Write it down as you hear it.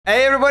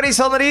Hey everybody,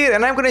 Sander here,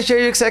 and I'm going to show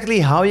you exactly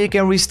how you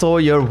can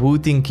restore your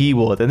Wooting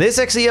keyboard. And this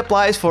actually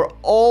applies for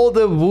all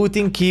the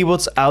Wooting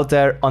keyboards out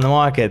there on the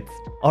market.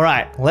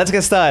 Alright, let's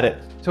get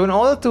started. So in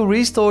order to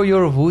restore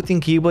your Wooting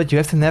keyboard, you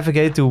have to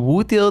navigate to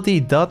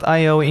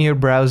Wootility.io in your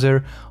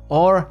browser,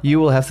 or you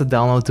will have to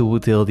download the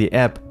Wootility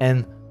app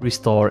and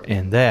restore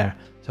in there.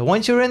 So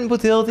once you're in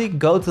Wootility,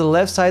 go to the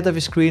left side of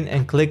your screen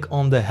and click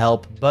on the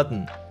Help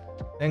button.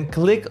 Then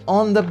click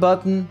on the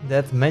button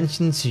that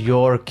mentions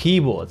your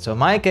keyboard. So in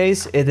my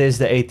case, it is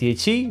the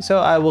ATHE, so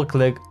I will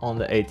click on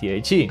the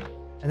ATHE.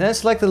 And then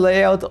select the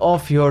layout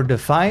of your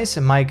device.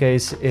 In my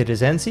case, it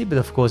is NC, but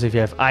of course, if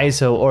you have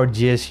ISO or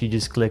GIS, you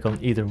just click on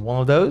either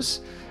one of those.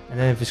 And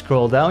then if you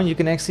scroll down, you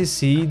can actually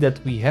see that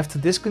we have to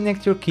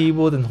disconnect your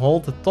keyboard and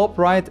hold the top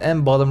right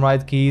and bottom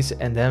right keys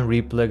and then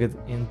replug it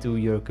into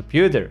your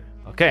computer.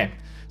 Okay,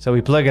 so we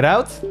plug it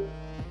out,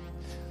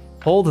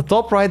 hold the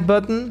top right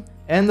button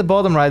and the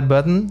bottom right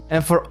button,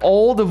 and for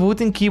all the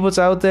Wooting keyboards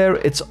out there,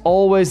 it's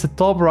always the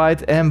top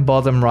right and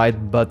bottom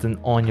right button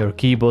on your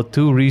keyboard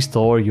to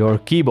restore your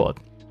keyboard.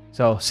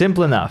 So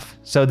simple enough.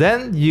 So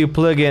then you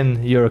plug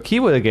in your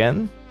keyboard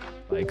again,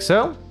 like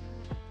so,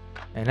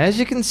 and as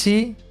you can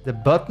see, the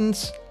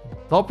buttons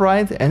top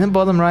right and the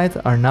bottom right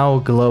are now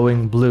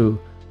glowing blue,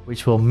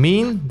 which will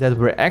mean that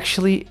we're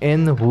actually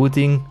in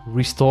Wooting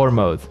restore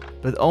mode.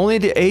 But only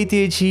the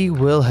ATHE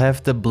will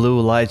have the blue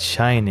light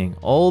shining.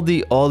 All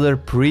the other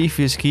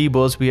previous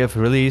keyboards we have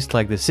released,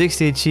 like the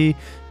 60HE,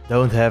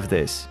 don't have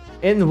this.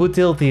 In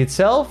Wootility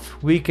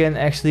itself, we can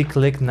actually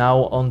click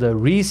now on the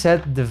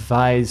Reset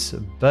Device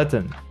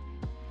button.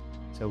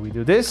 So we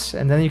do this,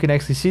 and then you can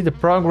actually see the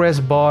progress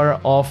bar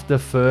of the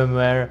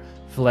firmware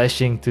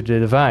flashing to the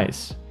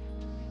device.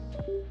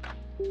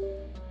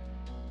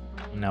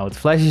 Now it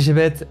flashes a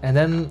bit, and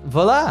then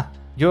voila!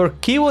 Your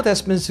keyboard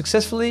has been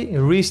successfully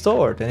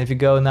restored. And if you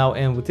go now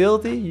in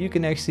Wootility, you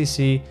can actually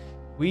see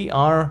we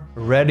are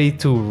ready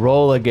to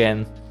roll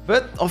again.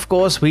 But of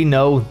course, we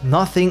know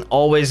nothing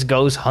always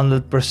goes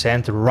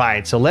 100%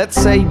 right. So let's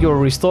say your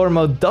restore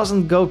mode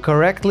doesn't go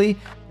correctly,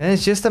 and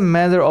it's just a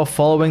matter of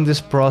following this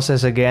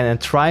process again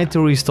and trying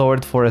to restore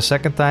it for a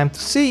second time to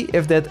see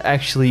if that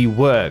actually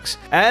works.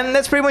 And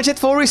that's pretty much it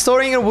for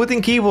restoring your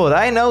Wooting keyboard.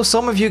 I know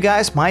some of you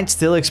guys might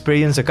still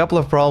experience a couple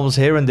of problems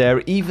here and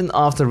there even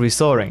after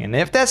restoring. And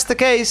if that's the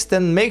case,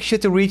 then make sure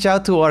to reach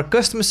out to our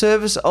customer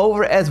service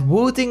over at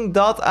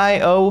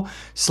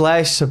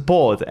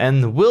wooting.io/support,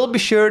 and we'll be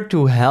sure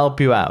to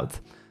help you out.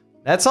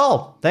 That's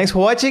all. Thanks for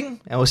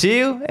watching, and we'll see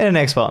you in the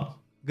next one.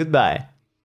 Goodbye.